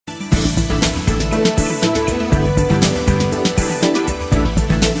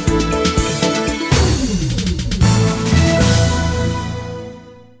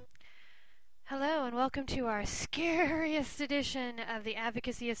welcome to our scariest edition of the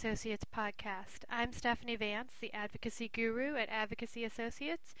Advocacy Associates podcast. I'm Stephanie Vance, the advocacy guru at Advocacy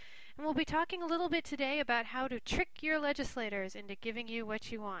Associates, and we'll be talking a little bit today about how to trick your legislators into giving you what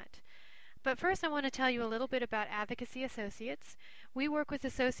you want. But first, I want to tell you a little bit about Advocacy Associates. We work with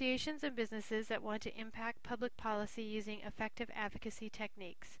associations and businesses that want to impact public policy using effective advocacy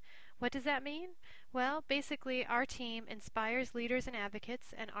techniques. What does that mean? Well, basically, our team inspires leaders and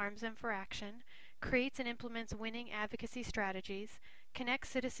advocates and arms them for action, creates and implements winning advocacy strategies, connects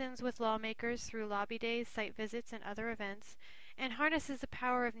citizens with lawmakers through lobby days, site visits, and other events, and harnesses the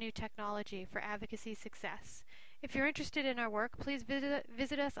power of new technology for advocacy success. If you're interested in our work, please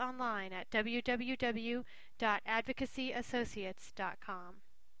visit us online at www.advocacyassociates.com.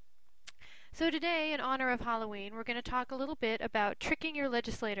 So today, in honor of Halloween, we're going to talk a little bit about tricking your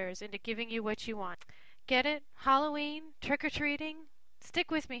legislators into giving you what you want. Get it? Halloween? Trick-or-treating?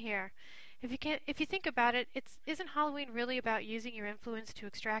 Stick with me here. If you think about it, isn't Halloween really about using your influence to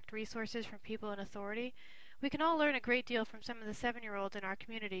extract resources from people in authority? We can all learn a great deal from some of the 7-year-olds in our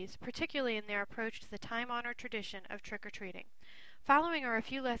communities, particularly in their approach to the time-honored tradition of trick-or-treating. Following are a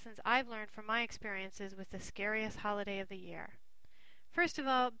few lessons I've learned from my experiences with the scariest holiday of the year. First of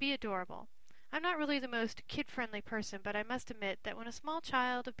all, be adorable. I'm not really the most kid-friendly person, but I must admit that when a small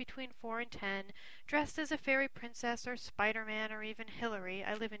child of between 4 and 10, dressed as a fairy princess or Spider-Man or even Hillary,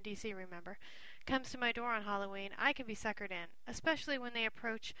 I live in D.C., remember, comes to my door on Halloween, I can be suckered in, especially when they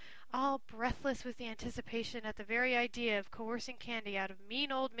approach all breathless with the anticipation at the very idea of coercing candy out of mean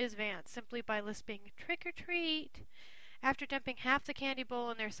old Ms. Vance simply by lisping, "Trick or treat." After dumping half the candy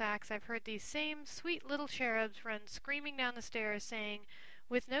bowl in their sacks, I've heard these same sweet little cherubs run screaming down the stairs saying,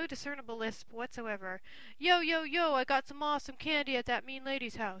 with no discernible lisp whatsoever, "Yo, yo, yo, I got some awesome candy at that mean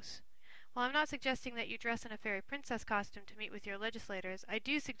lady's house." While I'm not suggesting that you dress in a fairy princess costume to meet with your legislators, I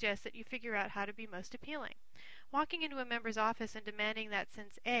do suggest that you figure out how to be most appealing. Walking into a member's office and demanding that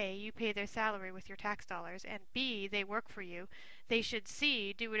since A, you pay their salary with your tax dollars, and B, they work for you, they should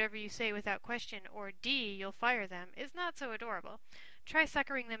C, do whatever you say without question, or D, you'll fire them, is not so adorable. Try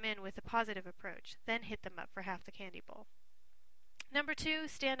suckering them in with a positive approach, then hit them up for half the candy bowl. Number 2,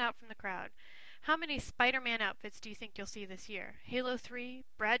 stand out from the crowd. How many Spider-Man outfits do you think you'll see this year? Halo 3?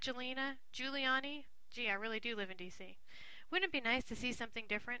 Bradgelina? Giuliani? Gee, I really do live in D.C. Wouldn't it be nice to see something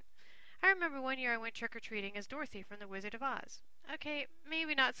different? I remember one year I went trick-or-treating as Dorothy from The Wizard of Oz. Okay,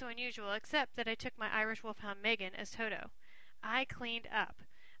 maybe not so unusual, except that I took my Irish Wolfhound Megan as Toto. I cleaned up.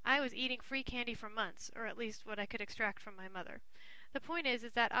 I was eating free candy for months, or at least what I could extract from my mother. The point is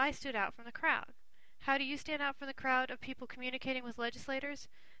that I stood out from the crowd. How do you stand out from the crowd of people communicating with legislators?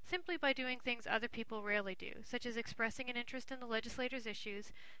 Simply by doing things other people rarely do, such as expressing an interest in the legislator's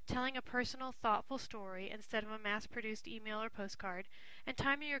issues, telling a personal, thoughtful story instead of a mass-produced email or postcard, and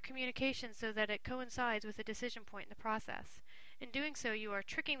timing your communication so that it coincides with a decision point in the process. In doing so, you are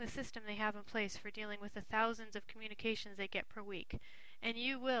tricking the system they have in place for dealing with the thousands of communications they get per week, and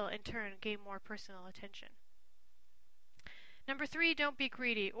you will, in turn, gain more personal attention. Number 3, don't be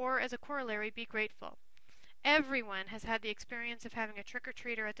greedy, or, as a corollary, be grateful. Everyone has had the experience of having a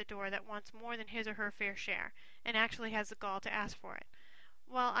trick-or-treater at the door that wants more than his or her fair share, and actually has the gall to ask for it.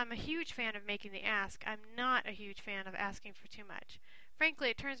 While I'm a huge fan of making the ask, I'm not a huge fan of asking for too much. Frankly,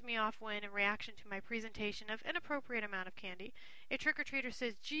 it turns me off when, in reaction to my presentation of an appropriate amount of candy, a trick-or-treater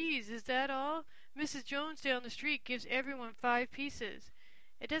says, "Geez, is that all? Mrs. Jones down the street gives everyone 5 pieces."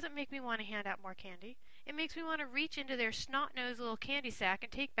 It doesn't make me want to hand out more candy. It makes me want to reach into their snot-nosed little candy sack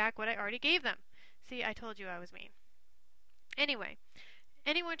and take back what I already gave them. See, I told you I was mean. Anyway,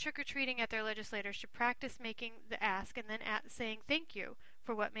 anyone trick-or-treating at their legislator should practice making the ask and then saying thank you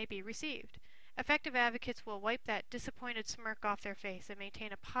for what may be received. Effective advocates will wipe that disappointed smirk off their face and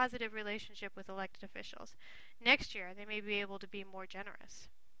maintain a positive relationship with elected officials. Next year, they may be able to be more generous.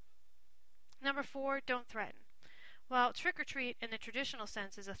 Number 4, don't threaten. While trick-or-treat in the traditional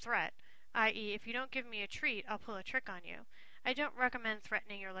sense is a threat, i.e., if you don't give me a treat, I'll pull a trick on you, I don't recommend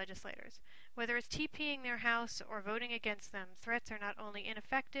threatening your legislators. Whether it's TPing their house or voting against them, threats are not only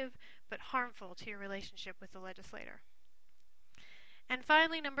ineffective, but harmful to your relationship with the legislator. And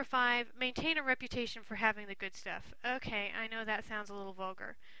finally, number 5, maintain a reputation for having the good stuff. Okay, I know that sounds a little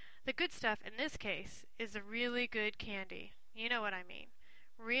vulgar. The good stuff, in this case, is the really good candy. You know what I mean.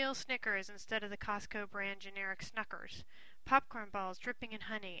 Real Snickers instead of the Costco brand generic Snuckers. Popcorn balls dripping in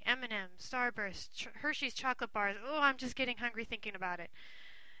honey, M&M's, Starburst, Hershey's chocolate bars. Oh, I'm just getting hungry thinking about it.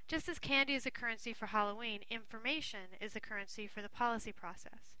 Just as candy is a currency for Halloween, information is the currency for the policy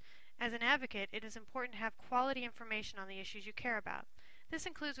process. As an advocate, it is important to have quality information on the issues you care about. This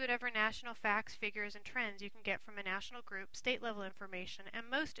includes whatever national facts, figures, and trends you can get from a national group, state-level information, and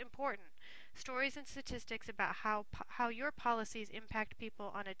most important, stories and statistics about how your policies impact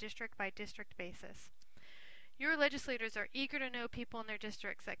people on a district-by-district basis. Your legislators are eager to know people in their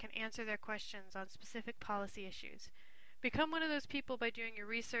districts that can answer their questions on specific policy issues. Become one of those people by doing your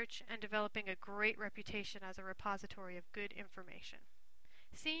research and developing a great reputation as a repository of good information.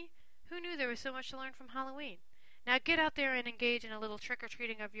 See? Who knew there was so much to learn from Halloween? Now get out there and engage in a little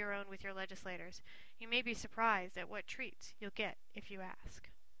trick-or-treating of your own with your legislators. You may be surprised at what treats you'll get if you ask.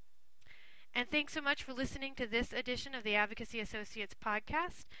 And thanks so much for listening to this edition of the Advocacy Associates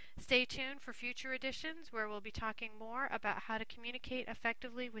podcast. Stay tuned for future editions where we'll be talking more about how to communicate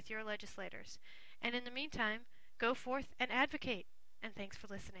effectively with your legislators. And in the meantime, go forth and advocate. And thanks for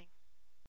listening.